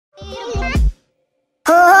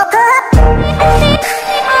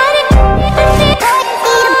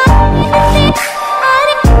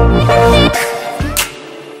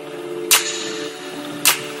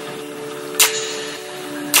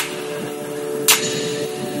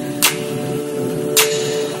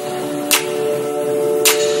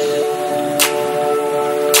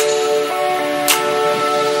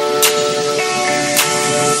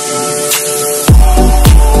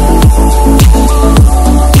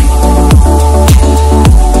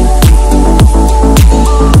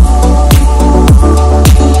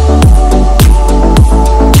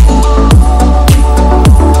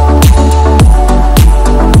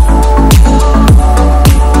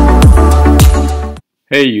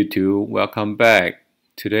Hey YouTube, welcome back.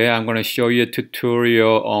 Today I'm going to show you a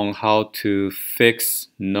tutorial on how to fix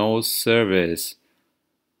no service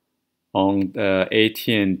on the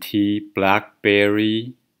AT&T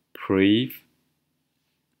Blackberry Priv.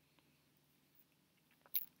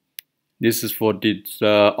 This is for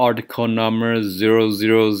the article number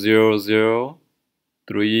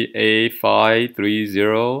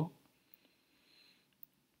 0000385530.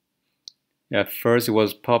 At first, it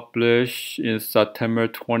was published in September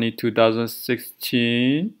 20,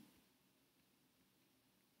 2016.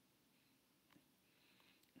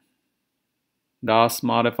 Last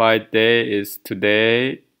modified day is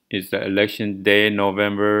today. It's the election day,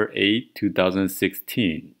 November 8,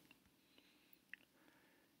 2016.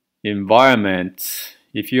 Environment.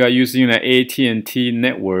 If you are using an AT&T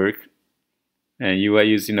network and you are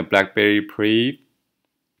using a Blackberry Priv,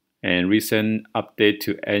 and recent update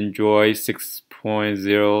to Android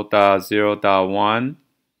 6.0.0.1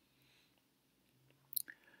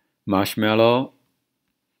 Marshmallow.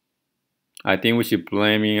 I think we should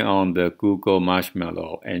blame it on the Google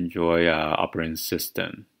Marshmallow Android operating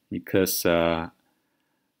system, because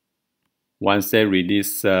once they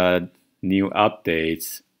release new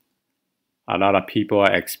updates, a lot of people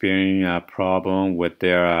are experiencing a problem with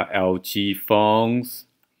their LG phones,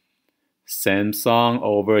 Samsung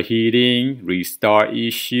overheating, restart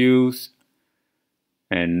issues,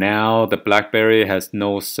 and now the Blackberry has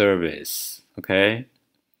no service. Okay,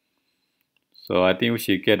 so I think we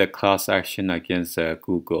should get a class action against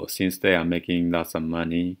Google, since they are making lots of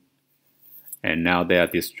money and now they are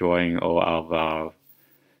destroying all of our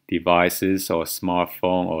devices or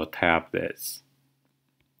smartphone or tablets.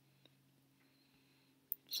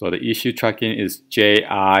 So the issue tracking is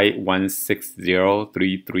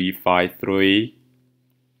JI1603353.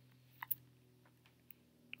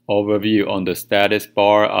 Overview on the status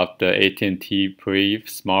bar of the AT&T Priv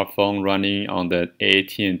smartphone running on the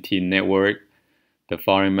AT&T network. The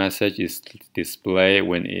following message is displayed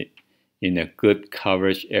when in a good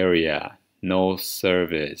coverage area. No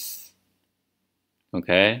service.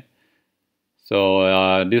 Okay.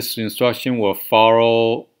 So this instruction will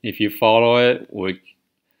follow. If you follow it, will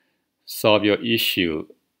solve your issue.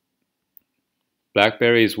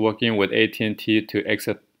 Blackberry is working with AT&T to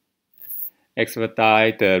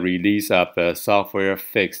expedite the release of the software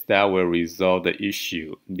fix that will resolve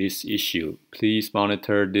this issue. Please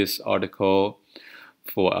monitor this article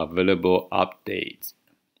for available updates.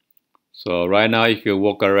 So right now, if you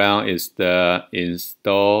walk around, is the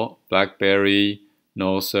install Blackberry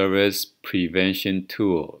no service prevention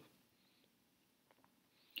tool.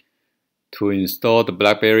 To install the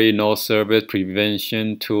Blackberry no service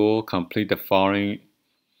prevention tool, complete the following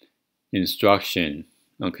instruction.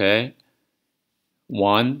 Okay.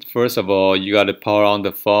 First of all, you got to power on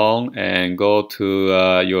the phone and go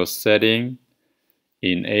to your setting.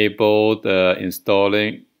 Enable the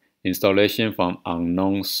installation from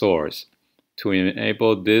unknown source. To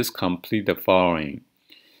enable this, complete the following.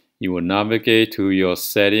 You will navigate to your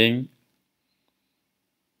setting,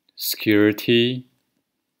 security,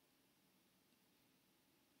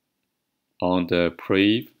 on the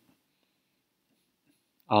Priv.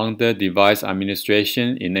 Under device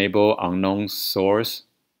administration, enable unknown source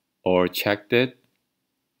or checked it.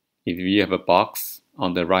 If you have a box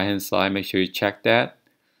on the right hand side, make sure you check that.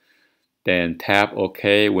 Then tap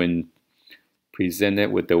OK when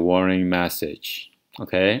presented with the warning message.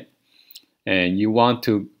 Okay, and you want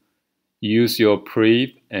to use your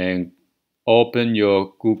Priv and open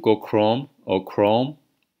your Google Chrome or Chrome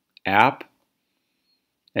app,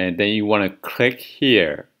 and then you want to click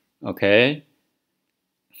here. Okay.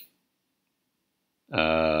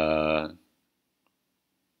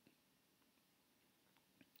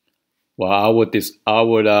 Well, I would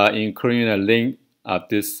include a link of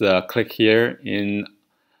this. Click here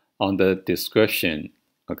on the description.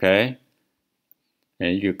 Okay,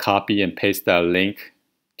 and you can copy and paste that link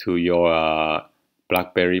to your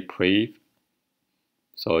Blackberry Priv,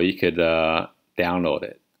 so you could download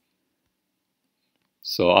it.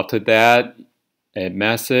 So after that, a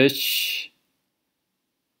message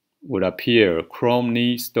would appear. Chrome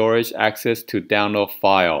needs storage access to download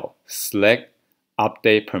file. Select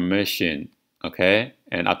update permission. Okay,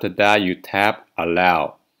 and after that you tap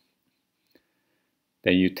allow.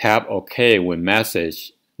 Then you tap OK with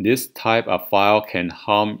message. This type of file can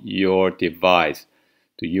harm your device.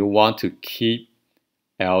 Do you want to keep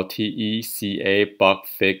LTE CA bug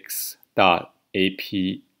fix.apk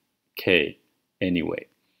anyway?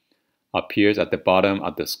 Appears at the bottom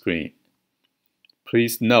of the screen.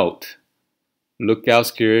 Please note, lookout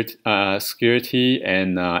security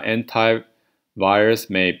and antivirus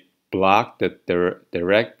may block the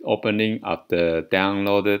direct opening of the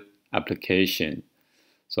downloaded application.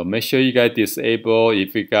 So make sure you guys disable.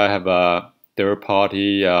 If you guys have a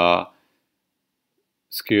third-party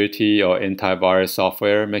security or antivirus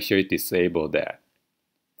software, make sure you disable that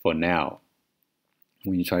for now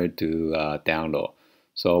when you try to download.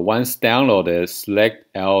 So once downloaded,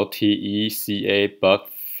 select LTE CA bug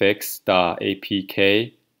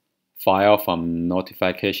fix.apk file from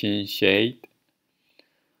notification shade.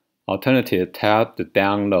 Alternative, tap the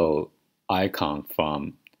download icon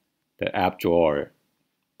from the app drawer.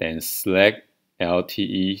 Then select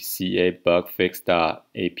LTE CA bug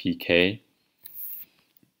fix.apk.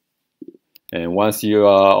 And once you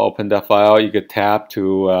open the file, you can tap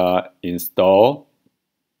to install,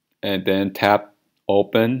 and then tap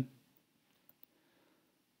open.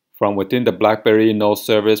 From within the Blackberry No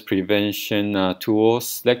Service Prevention tool,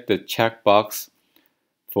 select the checkbox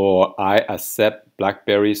for I accept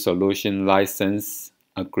Blackberry Solution License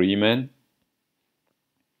Agreement.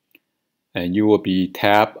 And you will be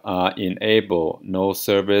tapped Enable No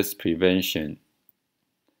Service Prevention.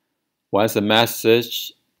 Once a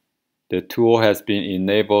message, the tool has been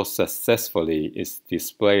enabled successfully, is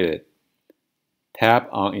displayed. Tap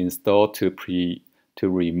on Install to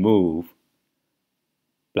remove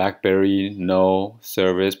Blackberry No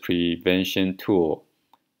Service Prevention tool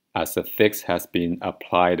as a fix has been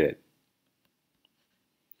applied.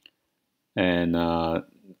 And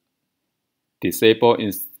disable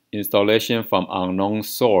installation from unknown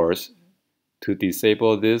source. To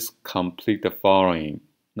disable this, complete the following.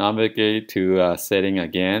 Navigate to setting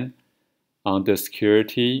again. Under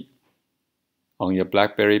security, on your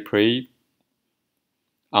Blackberry Priv,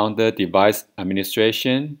 under device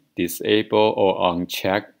administration, disable or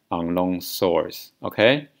uncheck unknown source.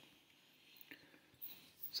 Okay.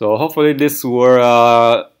 So hopefully this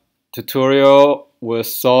tutorial will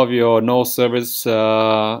solve your no service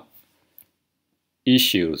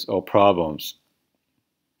issues or problems.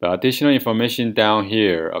 The additional information down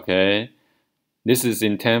here, okay, this is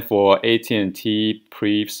intended for AT&T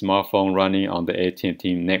Priv smartphone running on the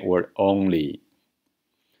AT&T network only.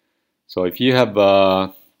 So if you have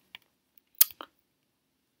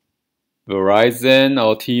Verizon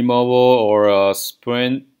or T-Mobile or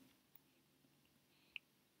Sprint,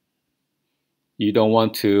 you don't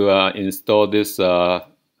want to install this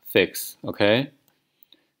fix, okay?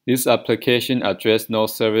 This application addresses no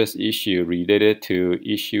service issue related to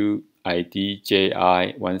issue ID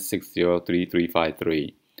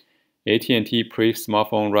JI1603353. AT&T Priv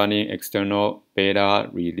smartphone running external beta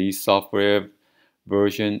release software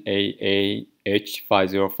version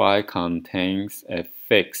AAH505 contains a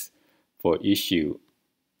fix for issue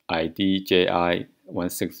ID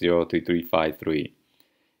JI1603353.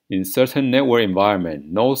 In certain network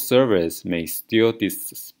environment, no service may still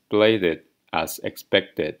display it as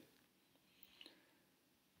expected.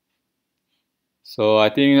 So I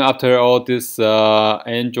think after all this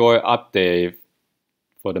Android update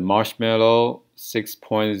for the Marshmallow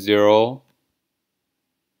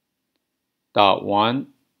 6.0.1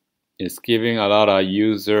 is giving a lot of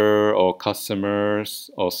user or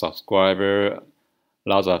customers or subscriber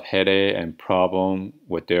lots of headache and problem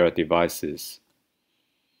with their devices.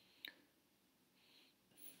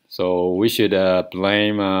 So we should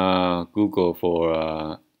blame Google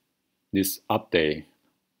for this update,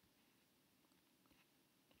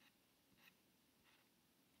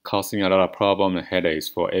 causing a lot of problem and headaches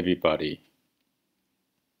for everybody.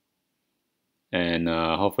 And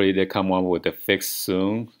hopefully they come up with a fix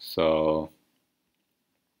soon, so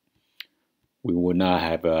we will not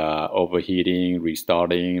have overheating,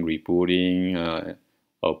 restarting, rebooting,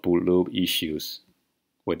 or boot loop issues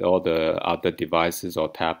with all the other devices or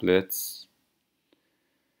tablets.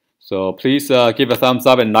 So please give a thumbs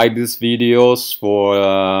up and like these videos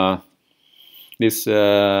for this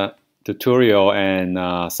tutorial, and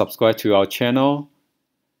subscribe to our channel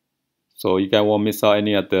So you guys won't miss out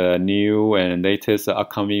any of the new and latest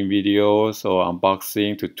upcoming videos or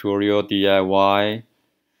unboxing, tutorial, DIY.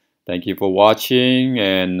 Thank you for watching,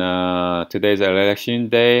 and today's election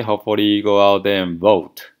day. Hopefully you go out there and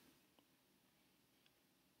vote.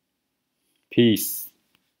 Peace.